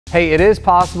Hey, it is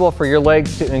possible for your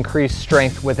legs to increase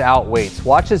strength without weights.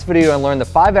 Watch this video and learn the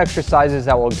 5 exercises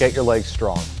that will get your legs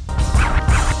strong.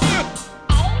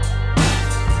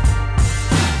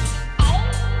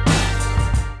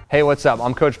 Hey, what's up?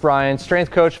 I'm Coach Brian, strength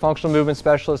coach, functional movement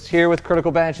specialist here with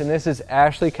Critical Bench, and this is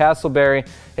Ashley Castleberry.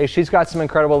 Hey, she's got some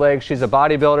incredible legs. She's a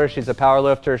bodybuilder, she's a power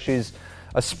lifter, she's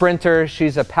a sprinter,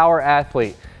 she's a power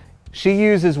athlete. She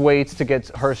uses weights to get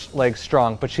her legs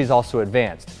strong, but she's also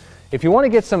advanced. If you want to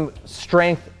get some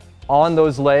strength on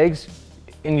those legs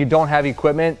and you don't have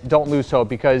equipment, don't lose hope,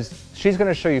 because she's going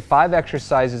to show you 5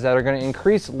 exercises that are going to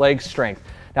increase leg strength.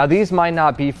 Now, these might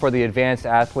not be for the advanced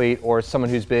athlete or someone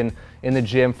who's been in the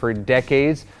gym for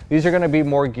decades. These are going to be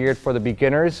more geared for the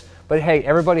beginners, but hey,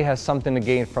 everybody has something to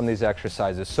gain from these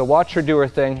exercises. So watch her do her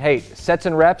thing. Hey, sets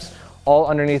and reps all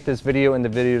underneath this video in the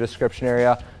video description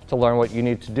area to learn what you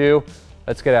need to do.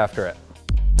 Let's get after it.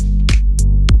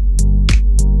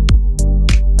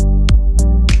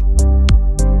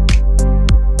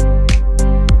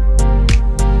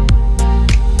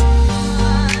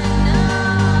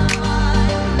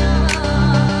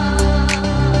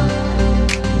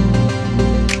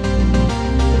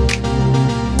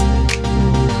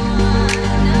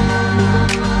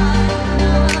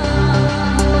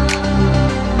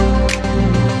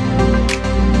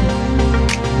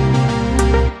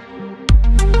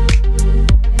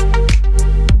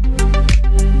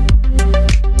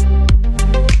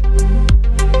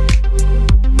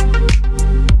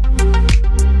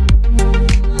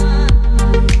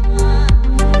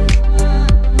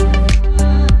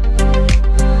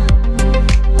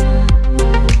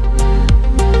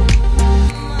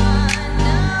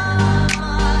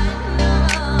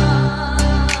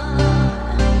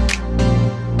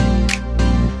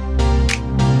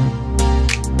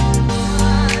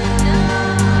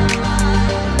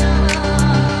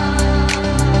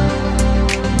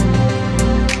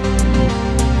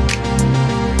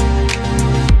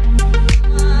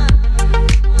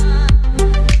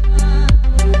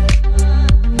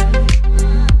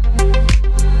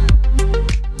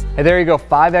 Hey, there you go,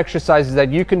 5 exercises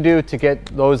that you can do to get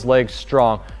those legs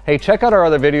strong. Hey, check out our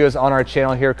other videos on our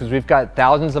channel here, because we've got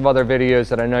thousands of other videos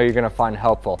that I know you're gonna find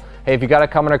helpful. Hey, if you got a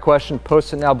comment or question,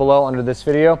 post it now below under this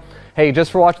video. Hey, just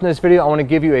for watching this video, I wanna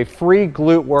give you a free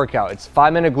glute workout. It's a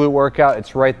 5-minute glute workout,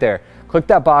 it's right there. Click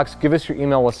that box, give us your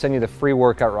email, we'll send you the free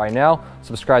workout right now.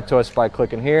 Subscribe to us by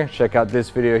clicking here, check out this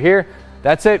video here.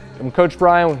 That's it, I'm Coach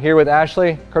Brian here with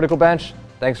Ashley, Critical Bench.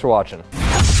 Thanks for watching.